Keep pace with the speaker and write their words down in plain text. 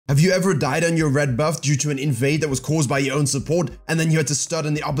Have you ever died on your red buff due to an invade that was caused by your own support, and then you had to start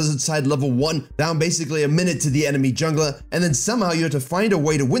on the opposite side level 1, down basically a minute to the enemy jungler, and then somehow you had to find a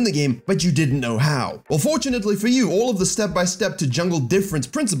way to win the game, but you didn't know how? Well, fortunately for you, all of the step-by-step to jungle difference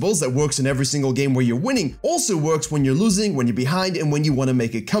principles that works in every single game where you're winning also works when you're losing, when you're behind, and when you want to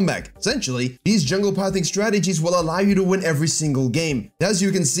make a comeback. Essentially, these jungle pathing strategies will allow you to win every single game. As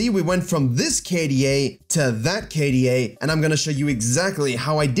you can see, we went from this KDA to that KDA, and I'm going to show you exactly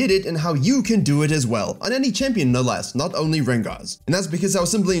how I did it and how you can do it as well, on any champion no less, not only Rengar's. And that's because I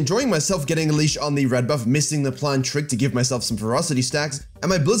was simply enjoying myself getting a leash on the red buff, missing the planned trick to give myself some ferocity stacks, and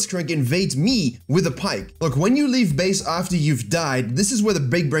my Blitzcrank invades me with a pike. Look, when you leave base after you've died, this is where the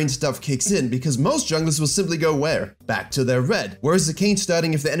big brain stuff kicks in, because most junglers will simply go where? Back to their red. Whereas the Kayn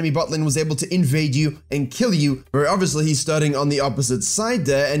starting if the enemy bot lane was able to invade you and kill you, where obviously he's starting on the opposite side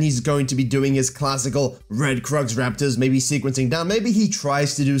there, and he's going to be doing his classical red Krugs Raptors, maybe sequencing down, maybe he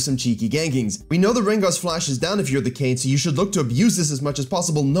tries to do some cheeky gankings. We know the Rengar's flash is down if you're the Kayn, so you should look to abuse this as much as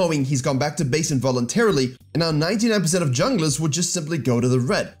possible, knowing he's gone back to base involuntarily, and now 99% of junglers would just simply go to the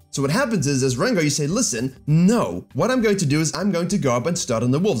red. So what happens is, as Rengar, you say, listen, no, what I'm going to do is I'm going to go up and start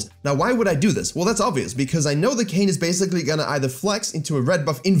on the wolves. Now, why would I do this? Well, that's obvious, because I know the Kayn is basically going to either flex into a red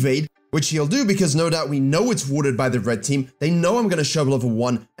buff invade, which he'll do because no doubt we know it's warded by the red team. They know I'm going to shove level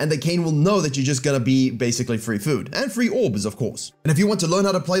 1, and the Kayn will know that you're just going to be basically free food. And free orbs, of course. And if you want to learn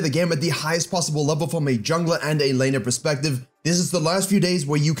how to play the game at the highest possible level from a jungler and a laner perspective, this is the last few days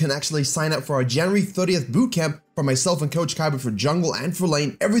where you can actually sign up for our January 30th bootcamp from myself and Coach Kyber for jungle and for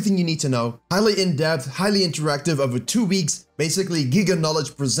lane, everything you need to know. Highly in-depth, highly interactive over 2 weeks, basically giga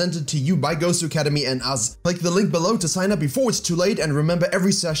knowledge presented to you by Ghost Academy and us. Click the link below to sign up before it's too late, and remember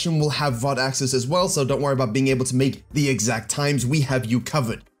every session will have VOD access as well, so don't worry about being able to make the exact times, we have you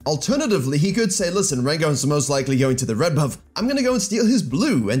covered. Alternatively, he could say, listen, Rengar is most likely going to the red buff. I'm going to go and steal his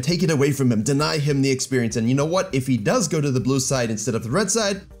blue and take it away from him, deny him the experience. And you know what? If he does go to the blue side instead of the red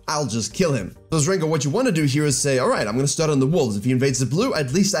side, I'll just kill him. So as Rengar, what you want to do here is say, all right, I'm going to start on the wolves. If he invades the blue,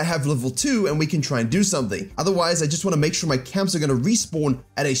 at least I have level 2 and we can try and do something. Otherwise, I just want to make sure my camps are going to respawn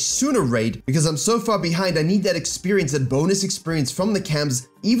at a sooner rate because I'm so far behind. I need that experience, that bonus experience from the camps,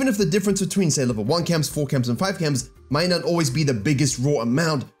 even if the difference between, say, level 1 camps, 4 camps, and 5 camps might not always be the biggest raw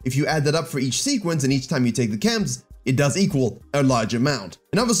amount. If you add that up for each sequence and each time you take the camps, it does equal a large amount.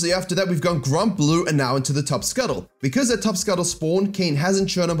 And obviously after that, we've gone Grump blue and now into the top scuttle. Because that top scuttle spawn, Kayn hasn't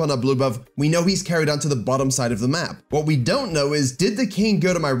shown up on our blue buff, we know he's carried on to the bottom side of the map. What we don't know is, did the Kayn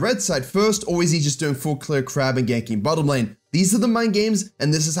go to my red side first, or is he just doing full clear crab and ganking bottom lane? These are the mind games,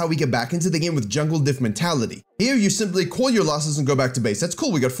 and this is how we get back into the game with jungle diff mentality. Here, you simply call your losses and go back to base. That's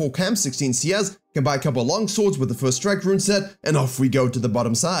cool, we got 4 camps, 16 CS, can buy a couple of long swords with the first strike rune set, and off we go to the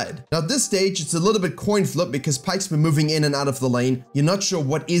bottom side. Now at this stage, it's a little bit coin flip because Pyke's been moving in and out of the lane. You're not sure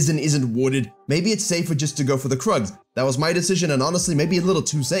what is and isn't warded. Maybe it's safer just to go for the Krugs. That was my decision, and honestly, maybe a little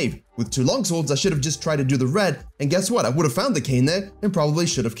too safe. With 2 longswords, I should have just tried to do the red, and guess what? I would have found the Kayn there, and probably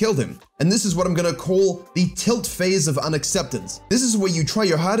should have killed him. And this is what I'm gonna call the tilt phase of unacceptance. This is where you try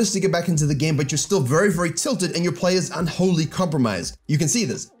your hardest to get back into the game, but you're still very, very tilted, and your play is unholy compromised. You can see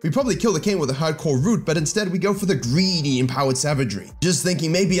this. We probably kill the Kayn with a hardcore root, but instead we go for the greedy, empowered savagery. Just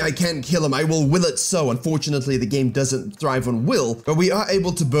thinking, maybe I can't kill him, I will will it so. Unfortunately, the game doesn't thrive on will, but we are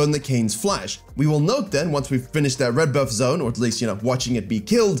able to burn the Kayn's flash. We will note then, once we've finished that red buff zone, or at least, watching it be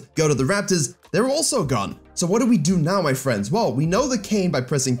killed, go to the Raptors, they're also gone. So what do we do now, my friends? Well, we know the Kayn, by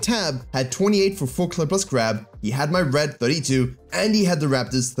pressing tab, had 28 for full clear plus grab, he had my red 32, and he had the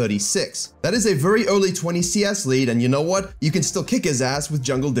Raptors 36. That is a very early 20 CS lead, and you know what? You can still kick his ass with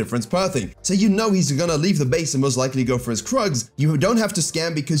jungle difference pathing. So you know he's gonna leave the base and most likely go for his Krugs. You don't have to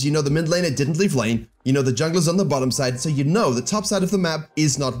scam because you know the mid laner didn't leave lane. You know the jungler's on the bottom side, so you know the top side of the map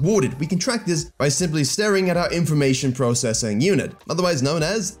is not warded. We can track this by simply staring at our information processing unit, otherwise known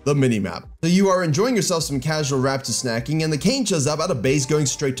as the minimap. So you are enjoying yourself some casual Raptor snacking, and the Kayn shows up out of base going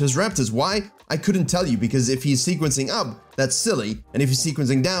straight to his Raptors. Why? I couldn't tell you, because if he's sequencing up, that's silly, and if he's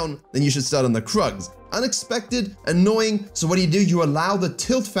sequencing down, then you should start on the Krugs. Unexpected, annoying, so what do? You allow the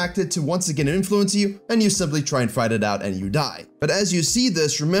tilt factor to once again influence you, and you simply try and fight it out and you die. But as you see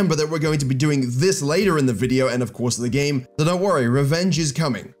this, remember that we're going to be doing this later in the video and of course the game, so don't worry, revenge is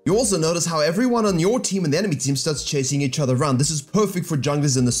coming. You also notice how everyone on your team and the enemy team starts chasing each other around. This is perfect for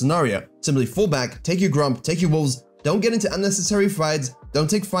junglers in this scenario. Simply fall back, take your Grump, take your wolves, don't get into unnecessary fights. Don't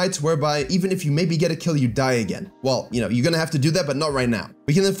take fights whereby even if you maybe get a kill, you die again. Well, you're gonna have to do that, but not right now.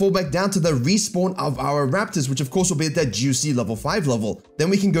 We can then fall back down to the respawn of our Raptors, which of course will be at that juicy level 5 level.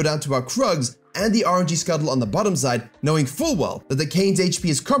 Then we can go down to our Krugs, and the RNG scuttle on the bottom side, knowing full well that the Kane's HP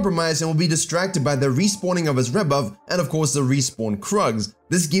is compromised and will be distracted by the respawning of his red buff and of course the respawn Krugs.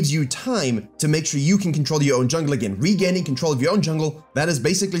 This gives you time to make sure you can control your own jungle again. Regaining control of your own jungle, that is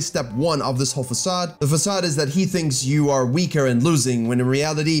basically step 1 of this whole facade. The facade is that he thinks you are weaker and losing, when in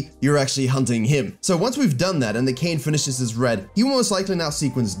reality, you're actually hunting him. So once we've done that and the Kane finishes his red, he will most likely now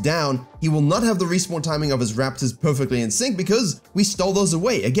sequence down. He will not have the respawn timing of his raptors perfectly in sync because we stole those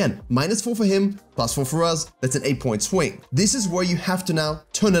away. Again, -4 for him, +4 for us, that's an 8-point swing. This is where you have to now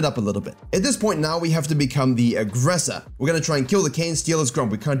turn it up a little bit. At this point now, we have to become the aggressor. We're gonna try and kill the Kane, steal his Grump.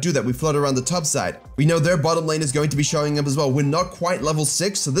 We can't do that, we float around the top side. We know their bottom lane is going to be showing up as well. We're not quite level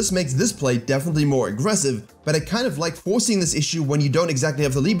 6, so this makes this play definitely more aggressive, but I kind of like forcing this issue when you don't exactly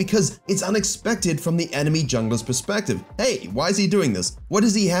have the lead because it's unexpected from the enemy jungler's perspective. Hey, why is he doing this? What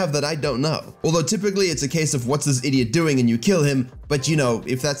does he have that I don't know? Although typically it's a case of what's this idiot doing and you kill him, but you know,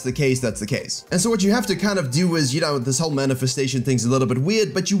 if that's the case, that's the case. And so what you have to kind of do is, you know, this whole manifestation thing's a little bit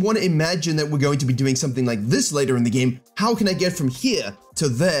weird, but you want to imagine that we're going to be doing something like this later in the game. How can I get from here to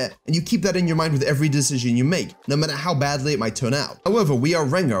there? And you keep that in your mind with every decision you make, no matter how badly it might turn out. However, we are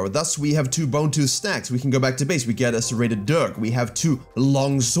Rengar, thus we have 2 bone tooth stacks. We can go back to base, we get a serrated dirk, we have 2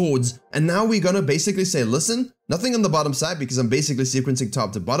 long swords, and now we're gonna basically say, listen, nothing on the bottom side because I'm basically sequencing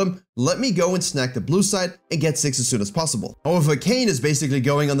top to bottom. Let me go and snack the blue side and get 6 as soon as possible. However, Kane is basically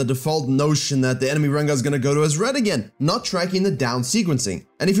going on the default notion that the enemy Rengar is gonna go to his red again, not tracking the down sequencing.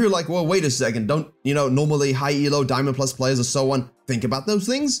 And if you're like, well, wait a second, don't, you know, normally high elo, diamond plus players or so on, think about those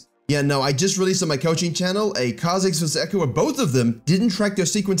things? Yeah, no, I just released on my coaching channel a Kha'Zix vs Echo where both of them didn't track their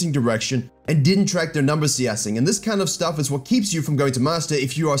sequencing direction and didn't track their number CSing. And this kind of stuff is what keeps you from going to master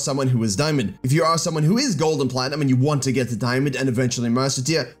if you are someone who is diamond. If you are someone who is gold and platinum and you want to get to diamond and eventually master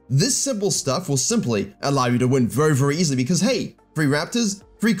tier, this simple stuff will simply allow you to win very, very easily because, hey, free raptors,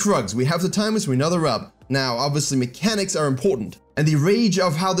 free Krugs, we have the timers, we know the rub. Now, obviously, mechanics are important, and the rage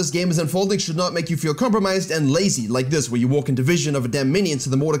of how this game is unfolding should not make you feel compromised and lazy like this, where you walk into vision of a damn minion so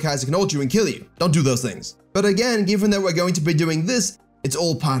the Mordekaiser can ult you and kill you. Don't do those things. But again, given that we're going to be doing this, it's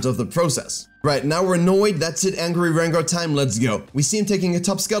all part of the process. Right, now we're annoyed, that's it, angry Rengar time, let's go. We see him taking a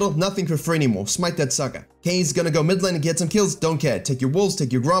top scuttle, nothing for free anymore, smite that sucker. Kane's gonna go mid lane and get some kills, don't care. Take your wolves,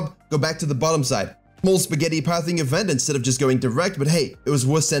 take your grump, go back to the bottom side. Small spaghetti pathing event instead of just going direct, but hey, it was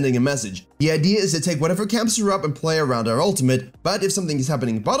worth sending a message. The idea is to take whatever camps are up and play around our ultimate, but if something is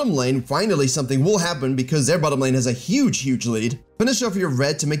happening bottom lane, finally something will happen because their bottom lane has a huge lead. Finish off your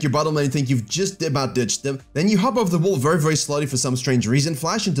red to make your bottom lane think you've just about ditched them, then you hop off the wall very slowly for some strange reason,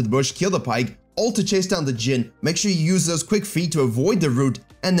 flash into the bush, kill the pike, ult to chase down the Jhin, make sure you use those quick feet to avoid the root,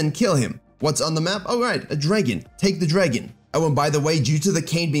 and then kill him. What's on the map? Oh right, a dragon. Take the dragon. Oh, and by the way, due to the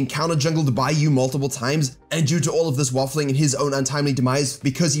Kane being counter-jungled by you multiple times, and due to all of this waffling and his own untimely demise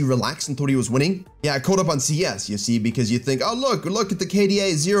because he relaxed and thought he was winning, yeah, I caught up on CS, you see, because you think, oh look at the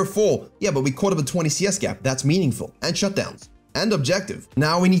KDA 0-4. Yeah, but we caught up a 20 CS gap, that's meaningful. And shutdowns. And objective.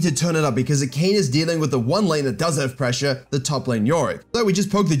 Now we need to turn it up because the Kane is dealing with the one lane that does have pressure, the top lane Yorick. So we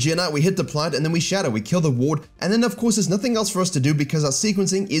just poke the Jhin out, we hit the plant, and then we shatter, we kill the ward, and then of course there's nothing else for us to do because our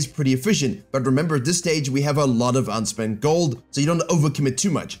sequencing is pretty efficient. But remember, at this stage we have a lot of unspent gold, so you don't overcommit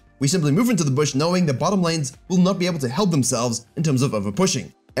too much. We simply move into the bush knowing the bottom lanes will not be able to help themselves in terms of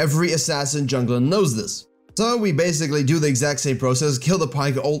overpushing. Every assassin jungler knows this. So we basically do the exact same process, kill the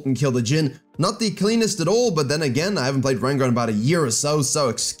pike, ult, and kill the Jhin. Not the cleanest at all, but then again, I haven't played Rengar in about a year or so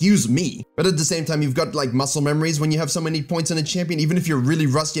excuse me. But at the same time, you've got like muscle memories when you have so many points in a champion. Even if you're really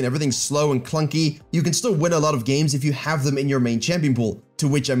rusty and everything's slow and clunky, you can still win a lot of games if you have them in your main champion pool, to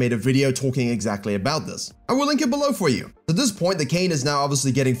which I made a video talking exactly about this. I will link it below for you. At this point, the Kane is now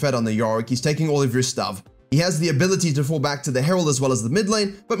obviously getting fed on the Yorick. He's taking all of your stuff. He has the ability to fall back to the Herald as well as the mid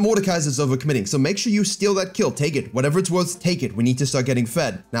lane, but Mordekaiser is overcommitting, so make sure you steal that kill, take it, whatever it's worth, take it. We need to start getting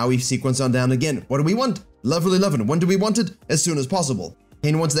fed. Now we sequence on down again. What do we want? Level 11. When do we want it? As soon as possible.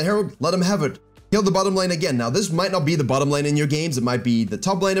 Kane wants the Herald, let him have it. Kill the bottom lane again. Now this might not be the bottom lane in your games, it might be the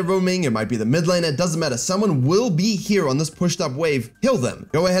top lane of roaming, it might be the mid lane, it doesn't matter. Someone will be here on this pushed up wave, kill them.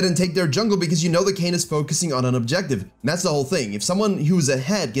 Go ahead and take their jungle because you know the Kane is focusing on an objective. And that's the whole thing. If someone who's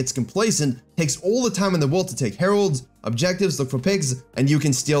ahead gets complacent, takes all the time in the world to take heralds, objectives, look for pigs, and you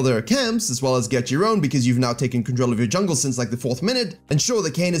can steal their camps as well as get your own because you've now taken control of your jungle since like the 4th minute. And sure, the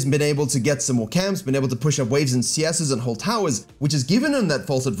Kane has been able to get some more camps, been able to push up waves and CSs and hold towers, which has given him that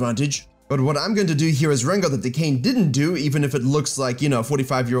false advantage. But what I'm going to do here is Rengar that the Kane didn't do, even if it looks like, you know, a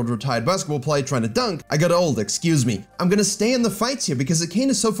 45-year-old retired basketball player trying to dunk. I got old, excuse me. I'm going to stay in the fights here because the Kane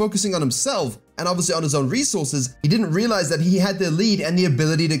is so focusing on himself and obviously on his own resources, he didn't realize that he had the lead and the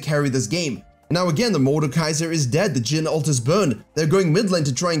ability to carry this game. Now again, the Mordekaiser is dead, the Jhin ult is burned. They're going mid lane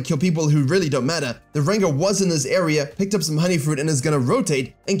to try and kill people who really don't matter. The Rengar was in this area, picked up some honey fruit and is gonna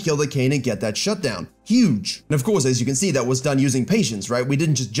rotate and kill the Kayn and get that shutdown. Huge. And of course, as you can see, that was done using patience, right? We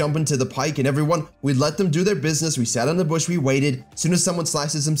didn't just jump into the Pyke and everyone. We let them do their business. We sat in the bush, we waited. As soon as someone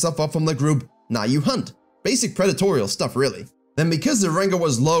slices himself up from the group, now you hunt. Basic predatorial stuff, really. Then because the Rengar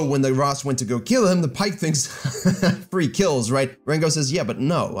was low when the Ras went to go kill him, the Pyke thinks free kills, right? Rengar says, yeah, but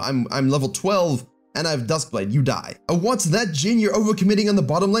no, I'm level 12 and I have Duskblade, you die. What's that, Jhin? You're overcommitting on the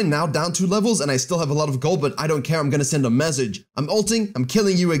bottom lane, now down 2 levels and I still have a lot of gold, but I don't care, I'm gonna send a message. I'm ulting, I'm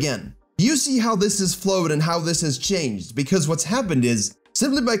killing you again. You see how this has flowed and how this has changed, because what's happened is,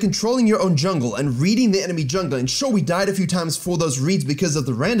 simply by controlling your own jungle and reading the enemy jungle, and sure, we died a few times for those reads because of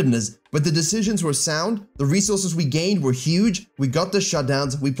the randomness, but the decisions were sound, the resources we gained were huge, we got the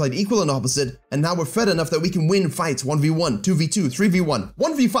shutdowns, we played equal and opposite, and now we're fed enough that we can win fights 1v1, 2v2, 3v1,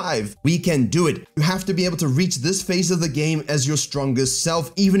 1v5. We can do it. You have to be able to reach this phase of the game as your strongest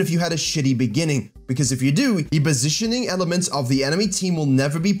self, even if you had a shitty beginning. Because if you do, the positioning elements of the enemy team will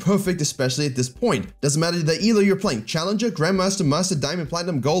never be perfect, especially at this point. Doesn't matter the elo you're playing, Challenger, Grandmaster, Master, Diamond,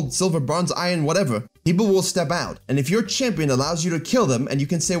 Platinum, Gold, Silver, Bronze, Iron, whatever. People will step out. And if your champion allows you to kill them, and you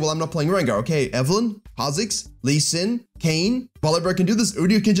can say, well, I'm not playing Rengar, okay, Evelynn, Kha'Zix, Lee Sin, Kayn, Volibear can do this,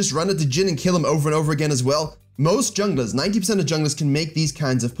 Udyr can just run it to Jhin and kill him over and over again as well. Most junglers, 90% of junglers can make these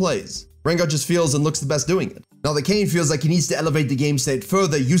kinds of plays. Rengar just feels and looks the best doing it. Now the Kayn feels like he needs to elevate the game state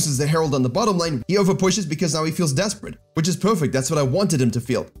further, uses the Herald on the bottom lane, he overpushes because now he feels desperate, which is perfect, that's what I wanted him to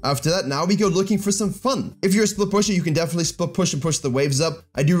feel. After that, now we go looking for some fun. If you're a split pusher, you can definitely split push and push the waves up.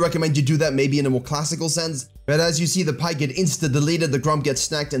 I do recommend you do that maybe in a more classical sense, but as you see the Pyke get insta-deleted, the Gromp gets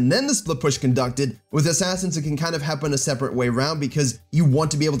snacked, and then the split push conducted. With Assassins, it can kind of happen a separate way around because you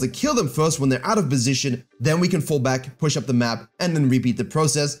want to be able to kill them first when they're out of position, then we can fall back, push up the map, and then repeat the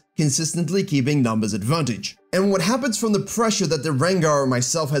process, consistently keeping numbers advantage. And what happens from the pressure that the Rengar or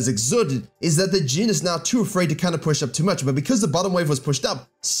myself has exerted is that the Jhin is now too afraid to kind of push up too much, but because the bottom wave was pushed up,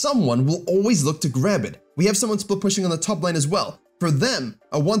 someone will always look to grab it. We have someone split pushing on the top lane as well. For them,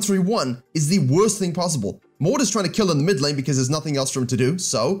 a 1-3-1 is the worst thing possible. Mord is trying to kill in the mid lane because there's nothing else for him to do,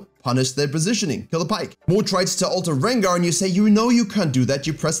 so punish their positioning, kill the Pyke. Mord tries to ult a Rengar and you say, you know you can't do that,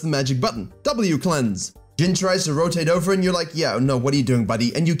 you press the magic button, W cleanse. Jhin tries to rotate over and you're like, yeah, no, what are you doing,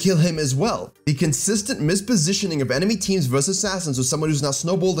 buddy? And you kill him as well. The consistent mispositioning of enemy teams versus assassins or someone who's now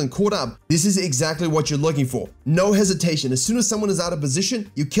snowballed and caught up, this is exactly what you're looking for. No hesitation. As soon as someone is out of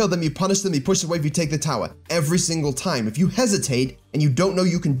position, you kill them, you punish them, you push the wave, you take the tower. Every single time. If you hesitate and you don't know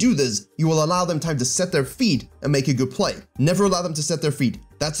you can do this, you will allow them time to set their feet and make a good play. Never allow them to set their feet.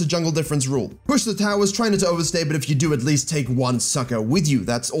 That's the jungle difference rule. Push the towers, try not to overstay, but if you do, at least take one sucker with you.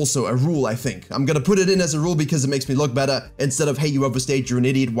 That's also a rule, I think. I'm gonna put it in as a rule because it makes me look better. Instead of, hey, you overstayed, you're an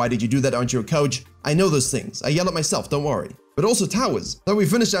idiot, why did you do that, aren't you a coach? I know those things. I yell at myself, don't worry. But also towers. So we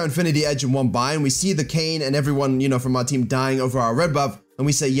finished our Infinity Edge in one buy, and we see the Kayn and everyone, you know, from our team dying over our red buff, and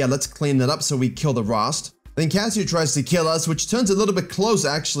we say, yeah, let's clean that up, so we kill the Rast. Then Cassio tries to kill us, which turns a little bit close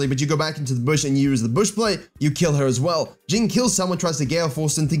actually, but you go back into the bush and you use the bush play, you kill her as well. Jhin kills someone, tries to Gale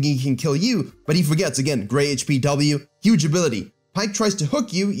Force and thinking he can kill you, but he forgets again, Grey HP W, huge ability. Pyke tries to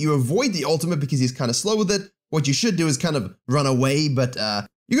hook you, you avoid the ultimate because he's kind of slow with it. What you should do is kind of run away, but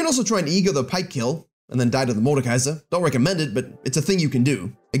you can also try and ego the Pyke kill, and then die to the Mordekaiser. Don't recommend it, but it's a thing you can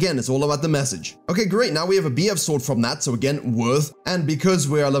do. Again, it's all about the message. Okay, great, now we have a BF sword from that, so again, worth. And because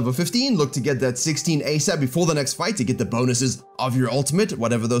we are level 15, look to get that 16 ASAP before the next fight to get the bonuses of your ultimate,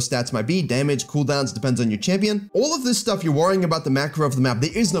 whatever those stats might be, damage, cooldowns, depends on your champion. All of this stuff, you're worrying about the macro of the map.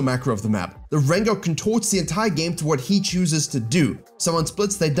 There is no macro of the map. The Rengar contorts the entire game to what he chooses to do. Someone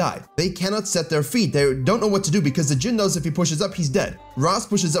splits, they die. They cannot set their feet. They don't know what to do because the Jhin knows if he pushes up, he's dead. Ras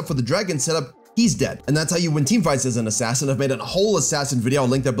pushes up for the dragon setup, he's dead. And that's how you win teamfights as an assassin. I've made a whole assassin video, I'll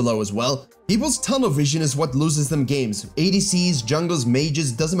link that below as well. People's tunnel vision is what loses them games. ADCs, junglers,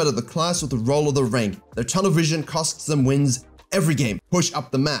 mages, doesn't matter the class or the role or the rank. Their tunnel vision costs them wins every game. Push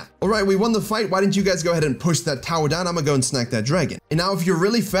up the map. Alright, we won the fight. Why didn't you guys go ahead and push that tower down? I'm gonna go and snack that dragon. And now if you're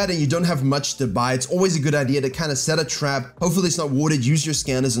really fat and you don't have much to buy, it's always a good idea to kind of set a trap. Hopefully it's not warded, use your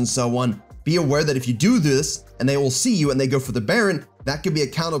scanners and so on. Be aware that if you do this and they all see you and they go for the Baron, that could be a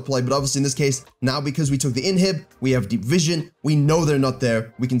counterplay, but obviously in this case, now because we took the inhib, we have deep vision, we know they're not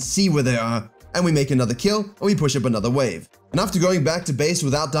there, we can see where they are, and we make another kill, and we push up another wave. And after going back to base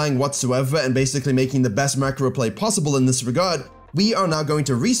without dying whatsoever and basically making the best macro play possible in this regard, we are now going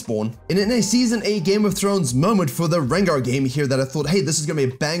to respawn. And in a Season 8 Game of Thrones moment for the Rengar game here that I thought, hey, this is gonna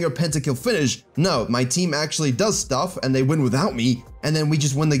be a banger pentakill finish. No, my team actually does stuff and they win without me. and then we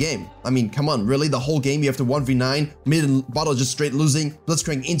just win the game. I mean, come on, really? The whole game you have to 1v9, mid and bottle just straight losing,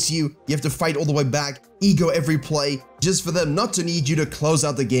 blitzcrank into you, you have to fight all the way back, ego every play, just for them not to need you to close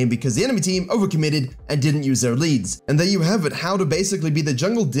out the game because the enemy team overcommitted and didn't use their leads. And there you have it, how to basically be the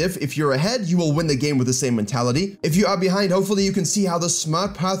jungle diff. If you're ahead, you will win the game with the same mentality. If you are behind, hopefully you can see how the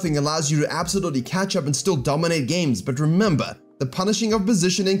smart pathing allows you to absolutely catch up and still dominate games. But remember, the punishing of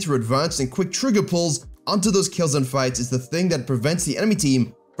positioning through advanced and quick trigger pulls onto those kills and fights is the thing that prevents the enemy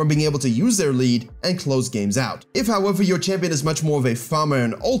team from being able to use their lead and close games out. If, however, your champion is much more of a farmer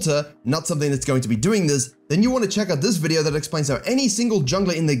and alter, not something that's going to be doing this, then you want to check out this video that explains how any single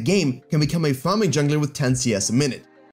jungler in the game can become a farming jungler with 10 CS a minute.